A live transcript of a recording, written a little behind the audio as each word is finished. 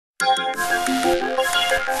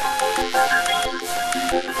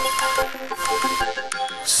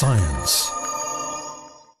Science.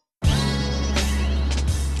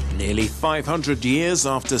 Nearly 500 years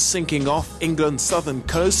after sinking off England's southern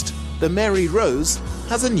coast, the Mary Rose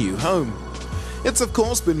has a new home. It's of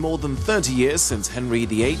course been more than 30 years since Henry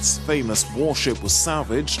VIII's famous warship was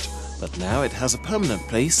salvaged, but now it has a permanent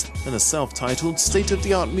place in a self-titled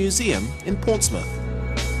state-of-the-art museum in Portsmouth.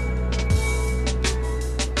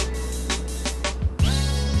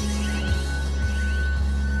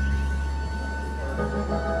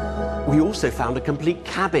 We also found a complete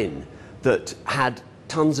cabin that had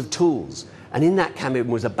tons of tools, and in that cabin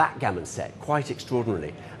was a backgammon set, quite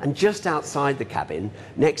extraordinarily. And just outside the cabin,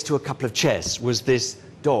 next to a couple of chests, was this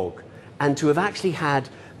dog. And to have actually had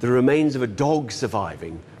the remains of a dog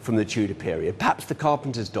surviving from the Tudor period, perhaps the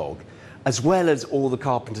carpenter's dog, as well as all the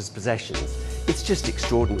carpenter's possessions, it's just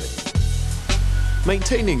extraordinary.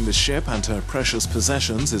 Maintaining the ship and her precious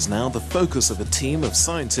possessions is now the focus of a team of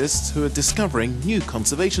scientists who are discovering new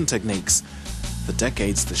conservation techniques. For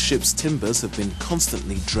decades, the ship's timbers have been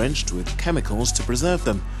constantly drenched with chemicals to preserve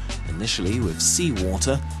them, initially with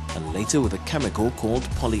seawater and later with a chemical called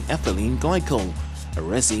polyethylene glycol, a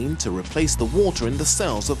resin to replace the water in the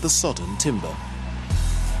cells of the sodden timber.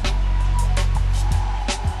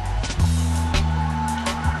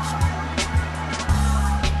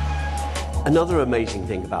 Another amazing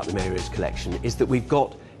thing about the Mary Rose collection is that we've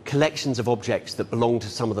got collections of objects that belong to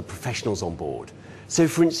some of the professionals on board. So,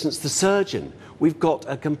 for instance, the surgeon, we've got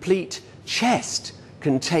a complete chest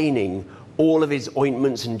containing all of his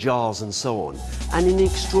ointments and jars and so on, and in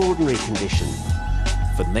extraordinary condition.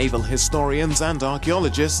 For naval historians and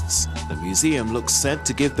archaeologists, the museum looks set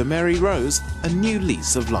to give the Mary Rose a new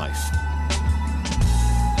lease of life.